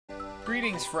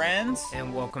Greetings, friends.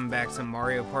 And welcome back to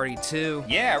Mario Party 2.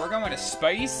 Yeah, we're going to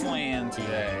Spaceland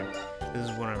today. This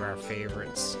is one of our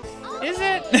favorites. Is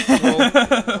it? Well,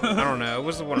 I don't know. It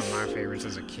was one of my favorites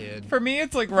as a kid. For me,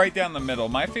 it's like right down the middle.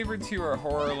 My favorite two are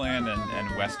Horrorland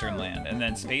and Westernland. And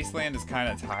then Spaceland is kind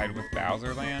of tied with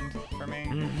Bowserland for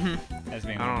me. As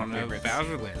being one I of don't my know. favorites.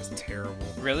 Bowserland is terrible.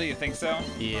 Really? You think so?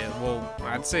 Yeah, well,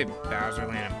 I'd say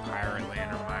Bowserland and Pirate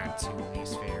Land are my two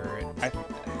least favorites.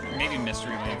 Maybe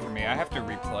Mystery Land for me. I have to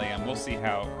replay them. We'll see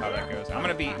how that goes. I'm going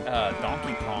to beat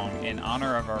Donkey Kong in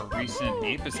honor of our recent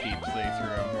Ape Escape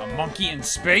playthrough. A monkey in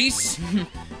space? Yeah,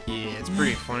 it's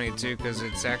pretty funny too, because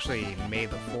it's actually May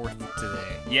the 4th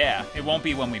today. Yeah, it won't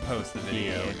be when we post the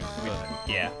video. Yeah,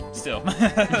 Yeah, still.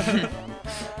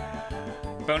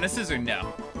 Bonuses or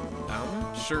no?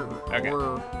 Sure. Okay.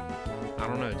 Or, I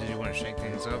don't know, did you want to shake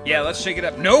things up? Yeah, let's shake it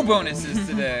up. No bonuses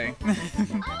today.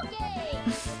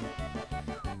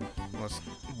 Let's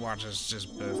watch us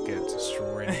just both get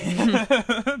destroyed.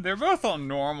 They're both on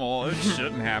normal. It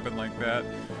shouldn't happen like that.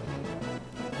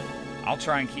 I'll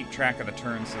try and keep track of the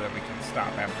turns so that we can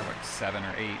stop after like 7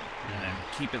 or 8 and then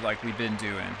keep it like we've been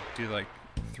doing. Do like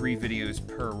 3 videos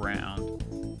per round.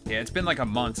 Yeah, it's been like a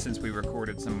month since we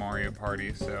recorded some Mario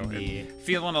Party, so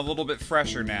feeling a little bit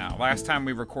fresher now. Last time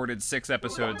we recorded 6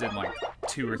 episodes in like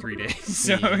 2 or 3 days,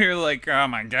 so you're like, oh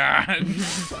my god.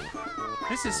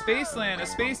 This is Spaceland, a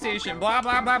space station, blah,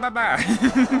 blah, blah, blah, blah.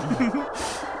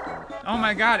 Oh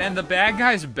my god, and the bad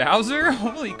guy's Bowser?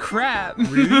 Holy crap.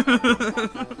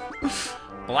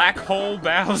 Black Hole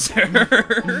Bowser.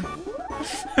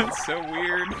 That's so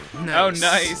weird. Nice. Oh,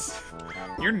 nice.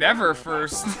 You're never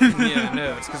first. Yeah,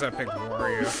 no, it's because I picked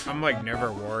Wario. I'm like never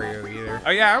Wario either.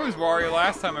 Oh yeah, I was Wario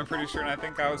last time, I'm pretty sure, and I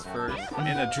think I was first. In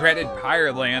a dreaded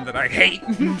Pirate Land that I hate.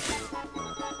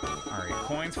 Alright,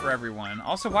 coins for everyone.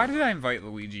 Also, why did I invite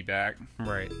Luigi back?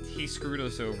 Right. He screwed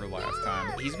us over last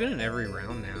time. He's been in every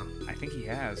round now. I think he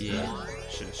has. Yeah.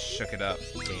 Should have shook it up.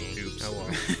 Dang. Oops. Oh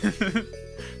well.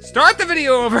 Start the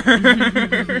video over!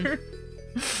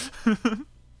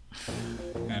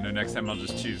 I know, next time I'll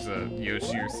just choose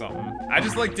Yoshi or something. I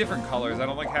just like different colors. I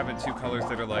don't like having 2 colors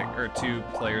that are like, or 2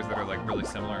 players that are like really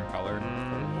similar in color.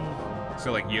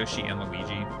 So like Yoshi and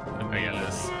Luigi. Oh yeah,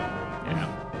 this. Yeah.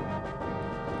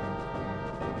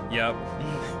 Yep.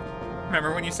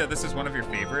 Remember when you said this is one of your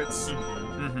favorites?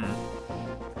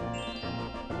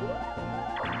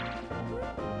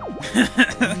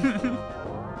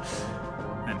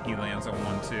 And he lands on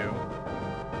 1 too.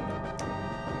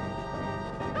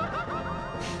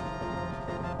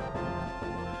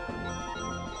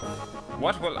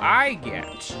 What will I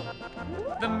get?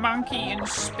 The monkey in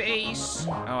space.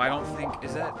 Oh, I don't think,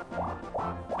 is that?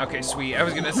 Okay, sweet. I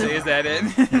was gonna say, is that it?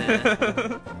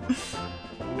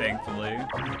 Thankfully.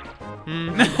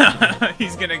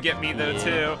 He's gonna get me though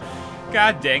too.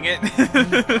 God dang it.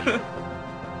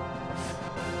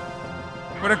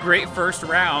 What a great first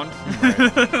round.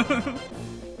 We're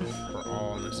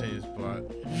all in the same spot.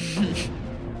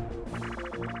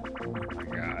 Oh my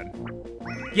god.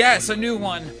 Yes, a new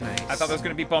one. Nice. I thought there was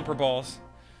gonna be bumper balls.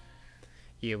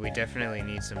 Yeah, we definitely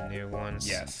need some new ones.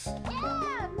 Yes.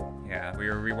 Yeah, we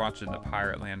were rewatching the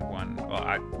Pirate Land one. Well,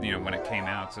 when it came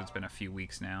out, so it's been a few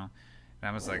weeks now. And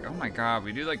I was like, oh my god,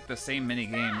 we do like the same mini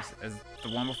games as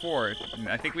the one before. And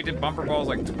I think we did bumper balls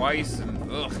like twice,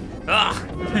 and ugh.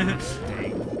 Dang.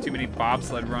 Too many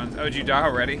bobsled runs. Oh, did you die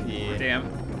already? Yeah. Damn.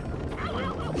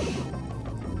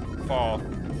 Fall,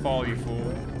 you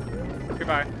fool.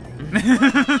 Goodbye.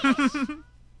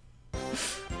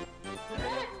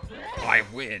 I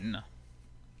win.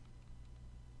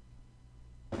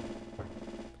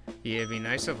 Yeah, it'd be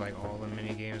nice if like all the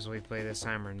mini games we play this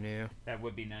time are new. That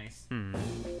would be nice.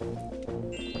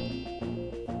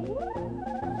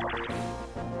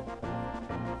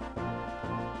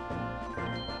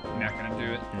 Not gonna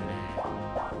do it.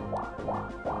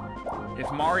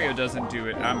 If Mario doesn't do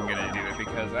it, I'm gonna do it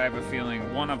because I have a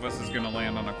feeling one of us is gonna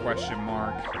land on a question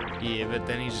mark. Yeah, but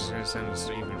then he's just gonna send us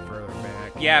even further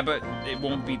back. Yeah, but it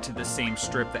won't be to the same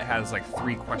strip that has like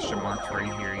 3 question marks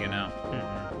right here, you know?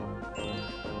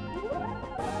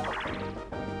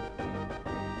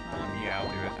 Yeah,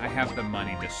 I'll do it. I have the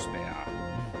money to spare.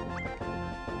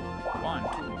 1, 2,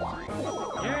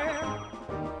 3. Yeah!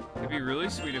 It'd be really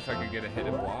sweet if I could get a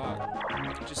hidden block.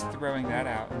 Just throwing that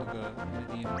out into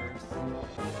the universe.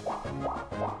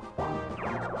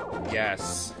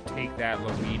 Yes, take that,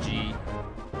 Luigi.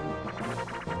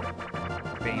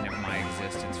 Bane of my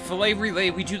existence. Filet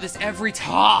relay, we do this every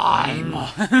time!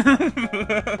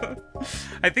 I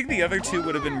think the other 2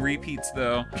 would have been repeats,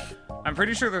 though. I'm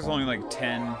pretty sure there's only like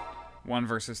 10 1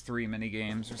 versus 3 mini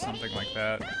games or something like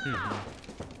that.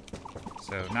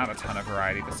 So not a ton of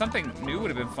variety, but something new would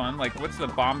have been fun. Like, what's the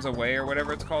bombs away or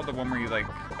whatever it's called? The one where you like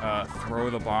throw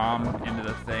the bomb into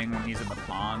the thing when he's in the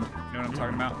pond. You know what I'm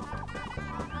talking about?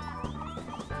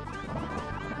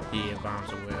 Yeah, Bombs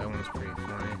Away. That one's pretty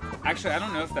funny. Actually, I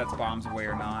don't know if that's bombs away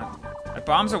or not.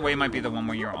 Bombs away might be the one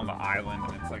where you're on the island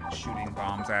and it's like shooting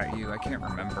bombs at you. I can't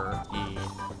remember. Yeah.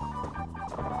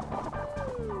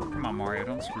 Come on, Mario,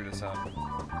 don't screw this up.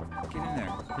 Get in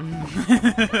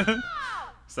there.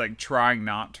 It's like trying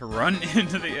not to run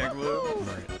into the igloo.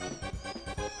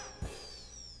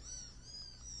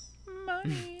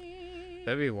 Money.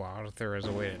 That'd be wild if there was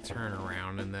a way to turn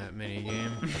around in that mini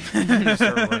game.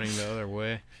 Start running the other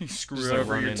way. You screw Just, like,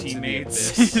 over run your into the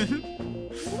teammates.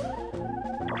 abyss.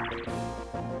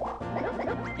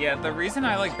 Yeah, the reason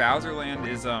I like Bowser Land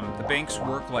is the banks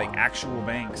work like actual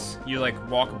banks. You like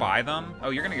walk by them. Oh,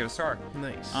 you're gonna get a star.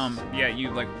 Nice. Yeah,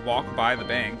 you like walk by the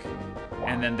bank,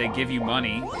 and then they give you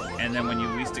money, and then when you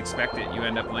least expect it, you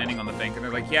end up landing on the bank, and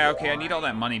they're like, yeah, okay, I need all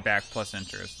that money back plus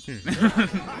interest. And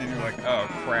you're like, oh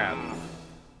crap.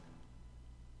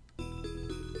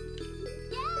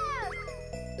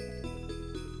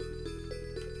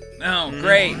 Oh,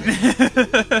 great.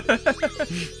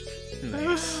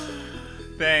 Nice.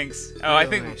 Thanks. Oh, I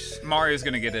think Nice. Mario's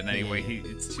gonna get it anyway.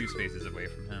 It's 2 spaces away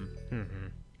from him.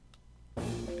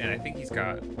 Mm-hmm. And I think he's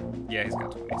got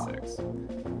 26.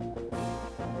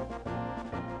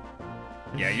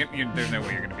 Yeah, there's no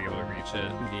way you're gonna be able to reach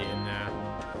it. Yeah, nah.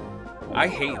 I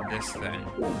hate this thing.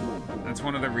 That's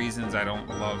one of the reasons I don't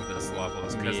love this level,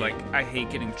 is because, Yeah. like, I hate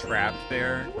getting trapped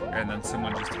there, and then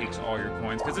someone just takes all your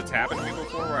coins. Because it's happened to me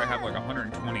before where I have, like,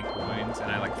 120 coins,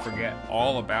 and I, like, forget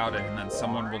all about it, and then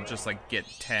someone will just, like, get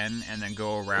 10, and then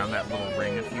go around that little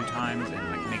ring a few times,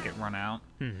 and, like, make it run out.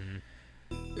 Mm-hmm.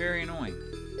 Very annoying.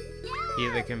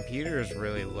 Yeah, the computers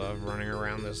really love running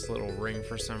around this little ring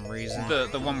for some reason.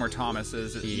 The one where Thomas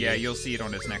is, yeah, Yeah. you'll see it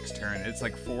on his next turn. It's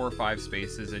like 4 or 5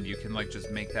 spaces, and you can like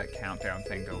just make that countdown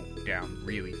thing go down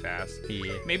really fast.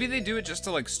 Yeah. Maybe they do it just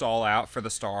to like stall out for the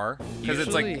star, because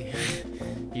it's like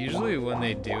Usually when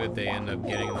they do it, they end up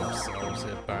getting themselves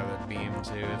hit by the beam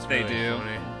too. It's They really do.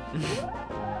 funny.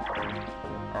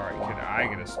 all right, could I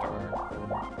get a star?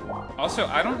 Also,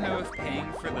 I don't know if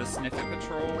paying for the Sniffet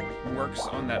Patrol works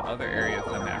on that other area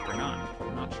of the map or not.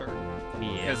 I'm not sure.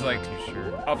 Yeah, Because I'm like not too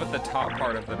sure. up at the top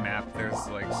part of the map, there's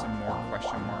like some more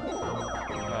question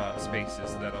mark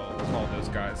spaces that'll call those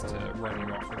guys to run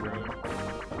you off the road.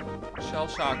 Shell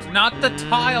shocked, not the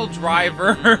tile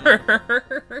driver.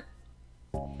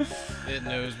 It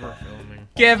knows we're filming.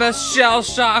 Give us shell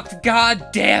shocked,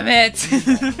 god damn it!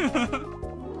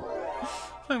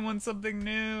 I want something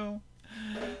new,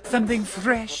 something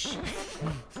fresh.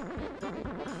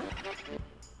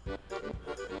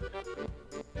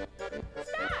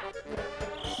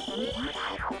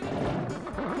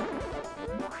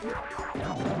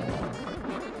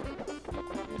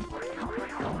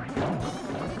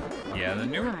 Yeah, the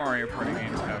newer Mario Party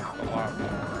games have a lot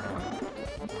more.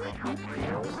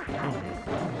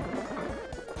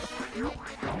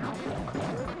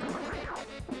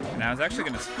 And I was actually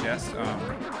going to suggest,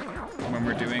 when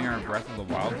we're doing our Breath of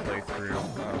the Wild playthrough,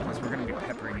 because we're going to be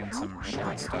peppering in some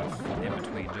short stuff in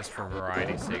between, just for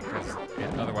variety's sake, because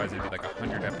otherwise it'd be like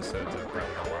 100 episodes of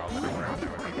Breath of the Wild in a row, and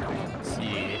that would be ridiculous.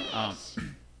 Yeah.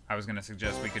 I was gonna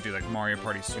suggest we could do like Mario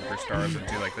Party Superstars and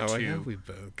do like the I like two. how we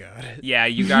both got it. Yeah,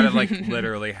 you got it like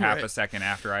literally half a Right. second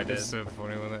after I did. It's so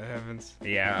funny when that happens.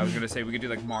 Yeah, I was gonna say we could do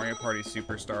like Mario Party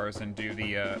Superstars and do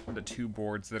the 2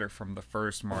 boards that are from the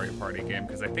first Mario Party game,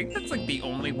 because I think that's like the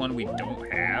only one we don't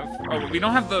have. Oh, we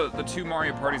don't have the 2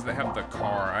 Mario Parties that have the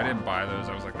car. I didn't buy those.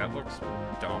 I was like, that looks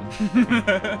dumb.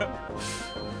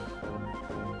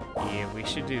 Yeah, we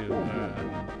should do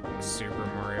Super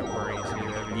Mario Party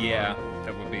too. That'd be Yeah, fun.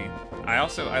 that would be.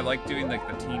 I like doing like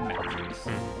the team matches.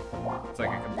 It's like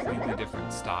a completely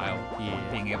different style. Yeah.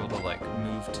 Being able to like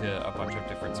move to a bunch of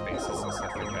different spaces and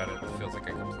stuff like that, it feels like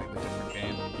a completely different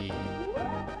game.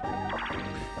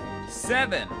 Yeah.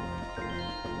 7.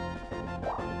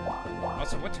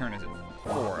 Also, what turn is it?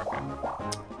 4. Okay.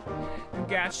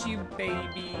 Got you,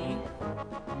 baby.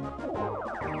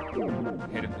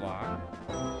 Hit and block.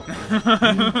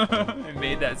 It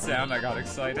made that sound. I got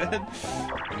excited.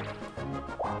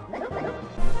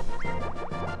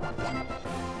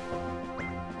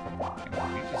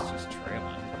 Peach is just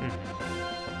trailing.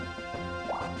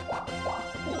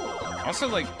 Also,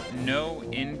 like, no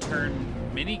intern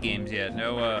mini games yet.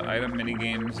 No item mini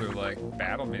games or like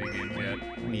battle mini games yet.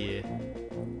 Yeah.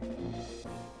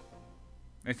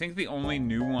 I think the only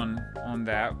new one on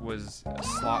that was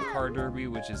Slot Car Derby,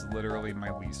 which is literally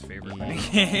my least favorite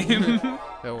minigame.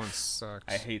 That one sucks.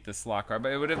 I hate the slot car,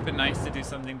 but it would have been nice to do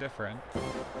something different.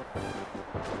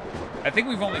 I think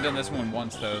we've only done this one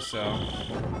once, though, so...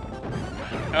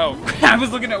 Oh, I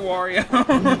was looking at Wario.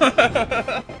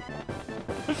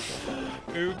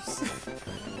 Oops.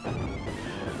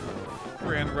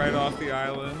 Ran right off the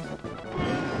island.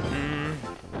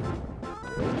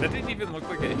 That didn't even look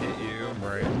like it hit you.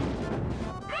 Right.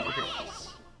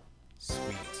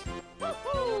 Sweet.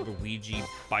 Luigi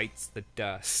bites the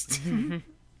dust.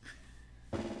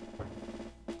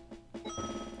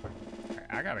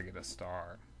 I gotta get a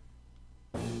star.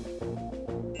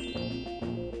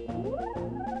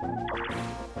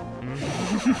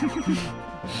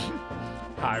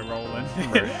 High rolling.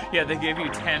 Right. Yeah, they gave you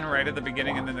 10 right at the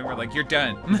beginning, and then they were like, "You're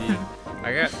done." Yeah.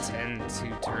 I got 10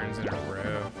 2 turns in a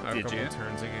row. A Did couple you?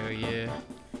 turns ago, yeah.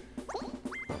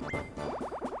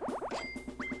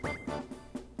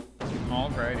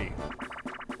 Alrighty.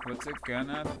 What's it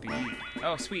gonna be?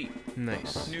 Oh, sweet.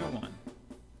 Nice. New one.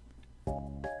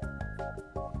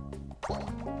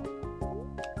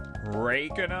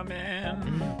 Raking them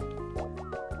in.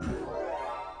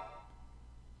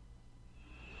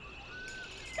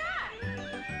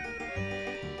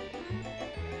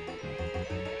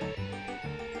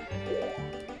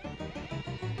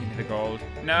 Give me the gold.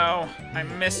 No, I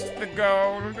missed the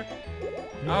gold.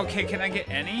 Okay, can I get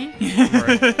any?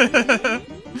 Right.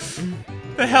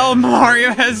 The hell,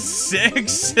 Mario has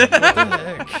 6. What the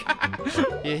heck?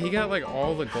 Yeah, he got like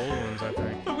all the gold ones, I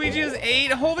think. Luigi has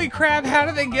 8. Holy crap! How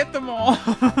did they get them all?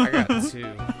 I got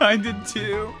 2. I did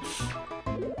too.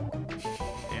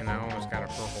 And I almost got a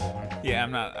purple one. Yeah,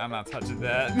 I'm not touching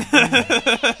that.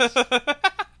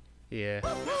 Yeah.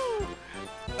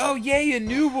 Oh yay, a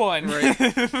new one! Right.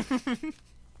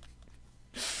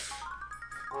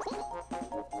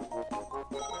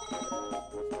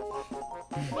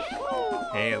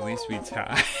 Hey, at least we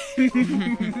tied.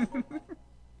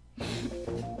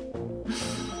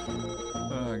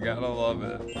 Oh, gotta love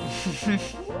it.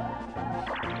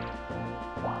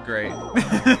 Great.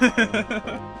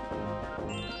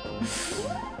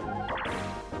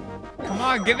 Come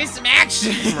on, give me some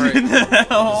action!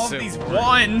 Right. All So these boring.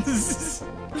 ones!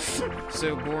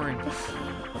 So boring.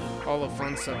 All the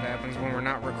fun stuff happens when we're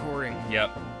not recording.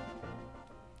 Yep.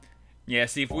 Yeah,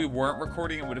 see, if we weren't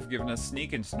recording, it would have given us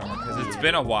Sneak and Snore, because it's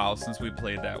been a while since we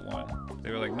played that one.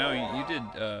 They were like, no,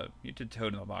 you did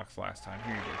Toad in the Box last time.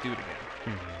 Here you go, do it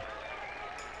again.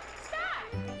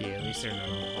 Yeah, at least they're not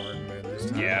on hard mode this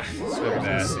time. Yeah, So screw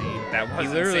that. insane. That was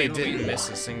He literally insanely- didn't miss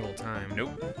a single time.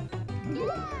 Nope.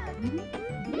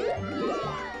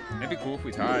 It'd be cool if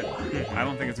we tied. I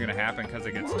don't think it's gonna happen because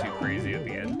it gets too crazy at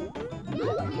the end.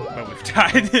 But we've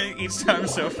tied each time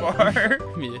so far.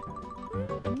 Yeah.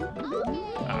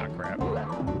 Ah, crap.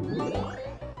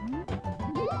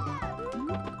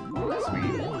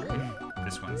 Sweet.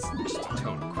 This one's just a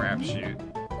total crapshoot.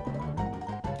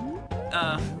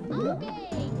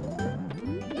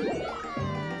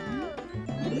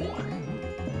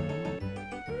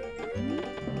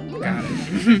 Got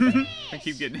it. I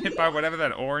keep getting hit by whatever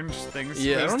that orange thing's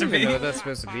Yeah, I supposed don't to even be. know what that's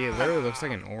supposed to be. It literally looks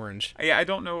like an orange. Yeah, I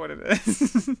don't know what it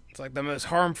is. It's like the most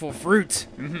harmful fruit.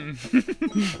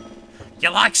 You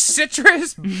like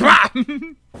citrus? Bah! I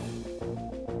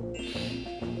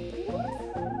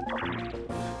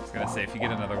was gonna say, if you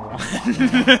get another one.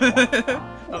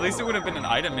 At least it would have been an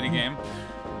item minigame.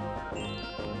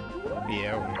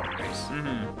 Yeah, that would be nice.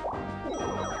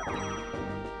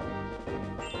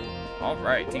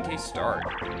 Alright, DK start.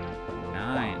 9.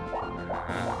 Now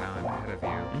I'm ahead of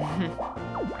you.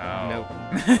 Oh. Nope.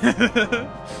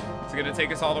 Is it gonna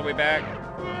take us all the way back?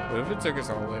 What if it took us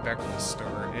all the way back to the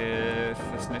start? If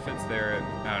the sniffet's there...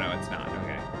 Oh, no, it's not.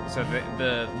 Okay. So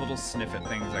the little sniffet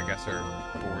things, I guess, are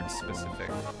board specific.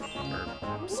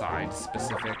 Or side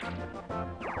specific.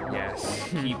 Yes.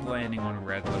 Keep landing on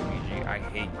red, Luigi. I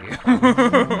hate you.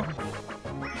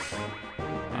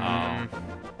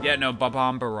 Yeah, no,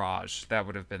 Bomb Barrage. That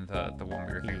would have been the one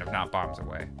we were thinking of, not Bombs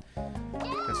Away.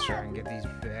 Let's try and get these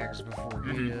bags before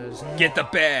he does. Get the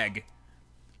bag!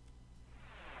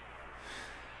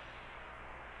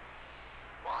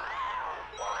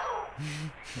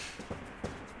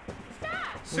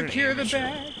 Secure the amateur.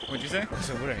 bag! What'd you say?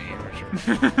 So what an amateur.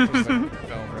 Just like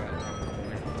fell for that long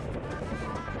coin.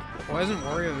 Why isn't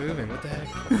Wario moving? What the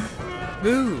heck?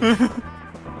 Move!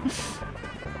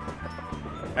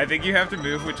 I think you have to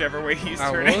move whichever way he's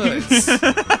I turning. was.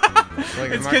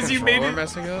 Like, It's is my 'cause you made controller it-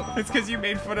 messing up? It's because you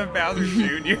made fun of Bowser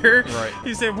Jr. Right.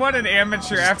 You said, what an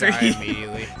amateur Just after die he...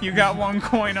 immediately. You got 1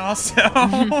 coin also. That's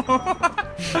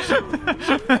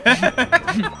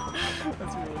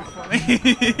really funny.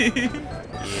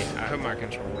 Yeah, I hope my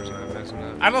controller's not messing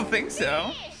up. I don't think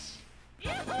so.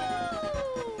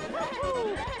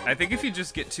 I think if you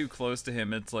just get too close to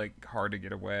him, it's like hard to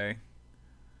get away.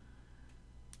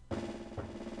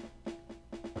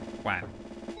 Wow.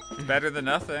 It's better than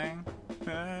nothing.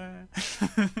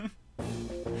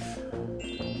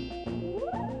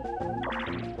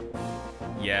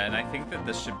 Yeah, and I think that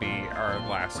this should be our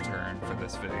last turn for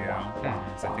this video.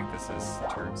 'Cause I think this is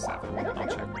turn 7. I'll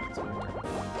check when it's my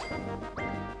turn.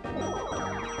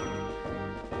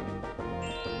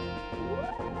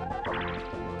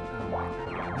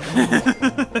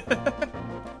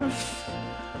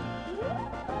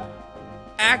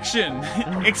 Action!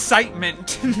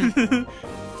 Excitement!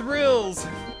 Thrills!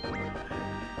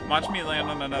 Watch me land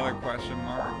on another question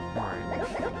mark.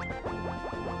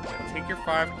 Take your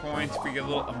 5 coins for your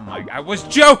little. Oh my! I was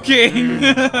joking.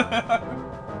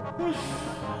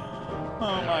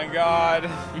 Oh my god!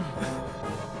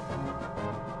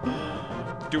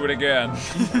 Do it again.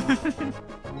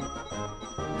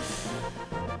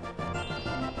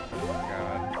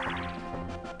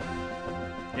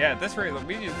 Yeah, at this rate,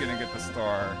 Luigi's gonna get the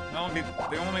star. I'll be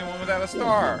the only one without a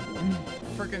star.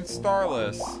 Freaking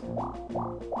starless.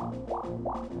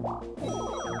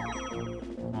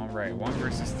 Alright, 1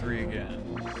 versus 3 again.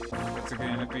 What's it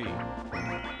gonna be?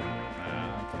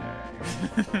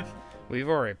 Okay. We've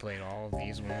already played all of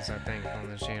these ones, I think, on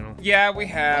this channel. Yeah, we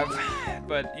have.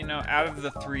 But, you know, out of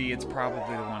the 3, it's probably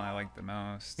the one I like the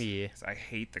most. Yeah. 'Cause I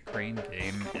hate the crane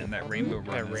game, and that rainbow run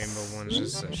That is- rainbow one's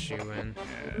just a shoe-in.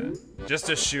 Yeah. Just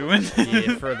a shoe-in?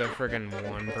 Yeah, for the friggin'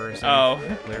 one person. Oh.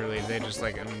 Literally, they just,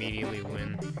 like, immediately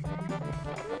win.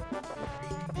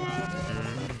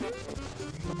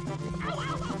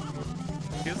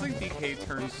 Feels like DK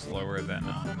turns slower than,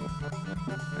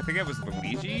 I think it was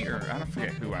Luigi, or I don't forget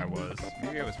who I was.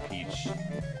 Maybe I was Peach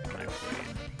when I played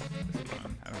this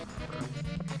one. I don't remember.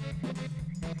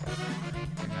 I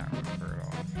do not remember at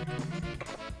all.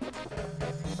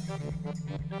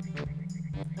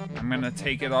 I'm gonna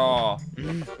take it all.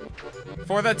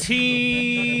 For the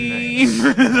team!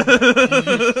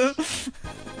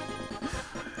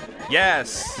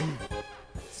 Yes!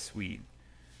 Sweet.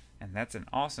 And that's an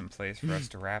awesome place for us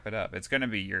to wrap it up. It's gonna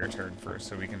be your turn first,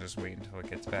 so we can just wait until it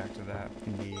gets back to that.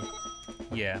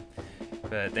 Yeah.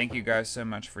 But thank you guys so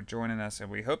much for joining us, and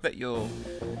we hope that you'll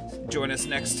join us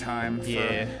next time for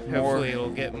Yeah, more. hopefully it'll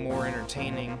get more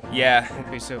entertaining. Yeah, It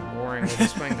won't be so boring. We're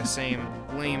just playing the same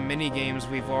lame mini games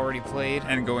we've already played.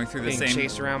 and going through the Being same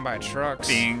chased around by trucks.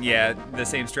 the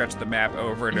same stretch of the map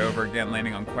over and over again,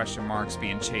 landing on question marks,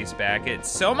 being chased back. It's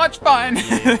so much fun.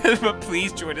 Yeah. But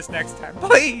please join us next time,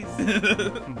 please.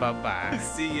 Bye-bye.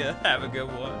 See ya. Have a good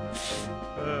one.